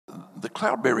The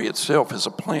cloudberry itself is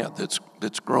a plant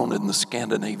that's grown in the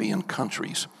Scandinavian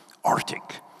countries, Arctic,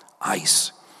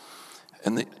 ice.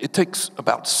 And it takes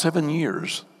about 7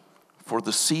 years for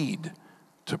the seed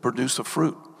to produce a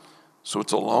fruit. So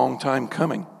it's a long time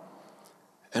coming.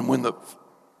 And when the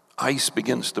ice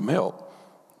begins to melt,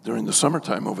 during the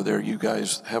summertime over there, you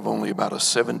guys have only about a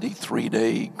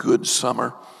 73-day good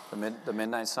summer. The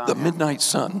midnight sun? The midnight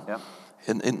sun. Yep.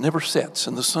 And it never sets,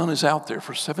 and the sun is out there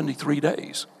for 73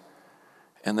 days.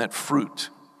 And that fruit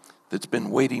that's been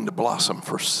waiting to blossom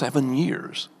for 7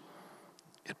 years,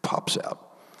 it pops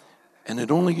out. And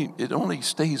it only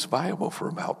stays viable for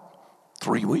about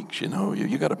 3 weeks. You know,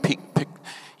 you got to pick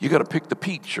the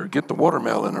peach or get the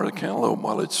watermelon or the cantaloupe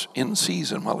while it's in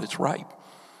season, while it's ripe.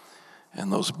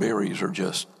 And those berries are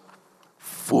just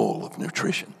full of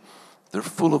nutrition. They're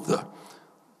full of the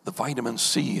vitamin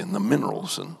C and the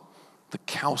minerals and the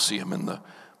calcium and the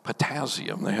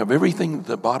potassium. They have everything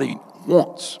the body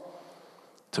wants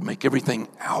to make everything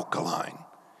alkaline.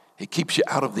 It keeps you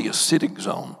out of the acidic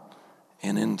zone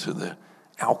and into the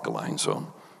alkaline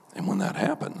zone. And when that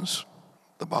happens,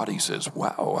 the body says,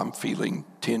 wow, I'm feeling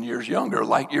 10 years younger,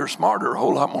 light years smarter, a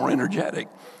whole lot more energetic.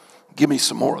 Give me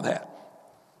some more of that.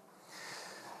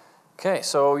 Okay,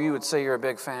 so you would say you're a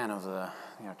big fan of the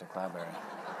Arctic Cloudberry.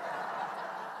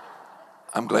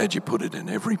 I'm glad you put it in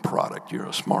every product. You're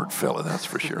a smart fella, that's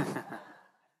for sure.